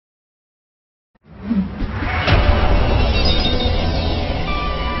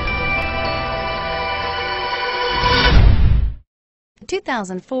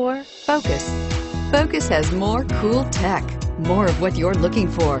2004 Focus. Focus has more cool tech, more of what you're looking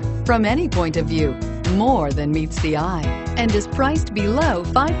for from any point of view, more than meets the eye, and is priced below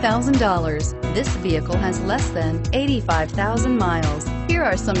 $5,000. This vehicle has less than 85,000 miles. Here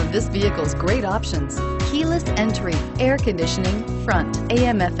are some of this vehicle's great options: keyless entry, air conditioning, front,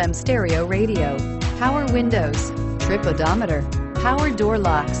 AM/FM stereo radio, power windows, trip odometer, power door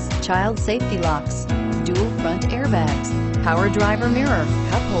locks, child safety locks, dual front airbags, power driver mirror,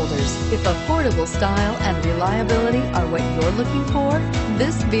 cup holders. If affordable style and reliability are what you're looking for,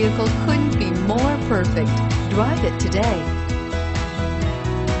 this vehicle couldn't be more perfect. Drive it today.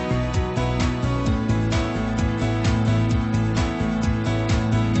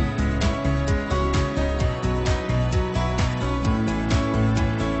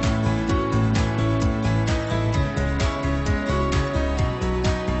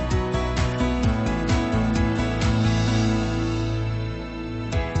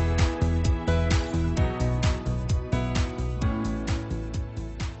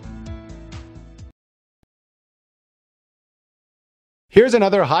 Here's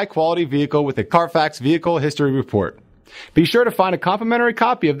another high-quality vehicle with a Carfax Vehicle History Report. Be sure to find a complimentary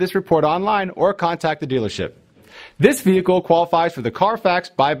copy of this report online or contact the dealership. This vehicle qualifies for the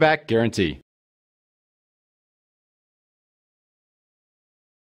Carfax Buyback Guarantee.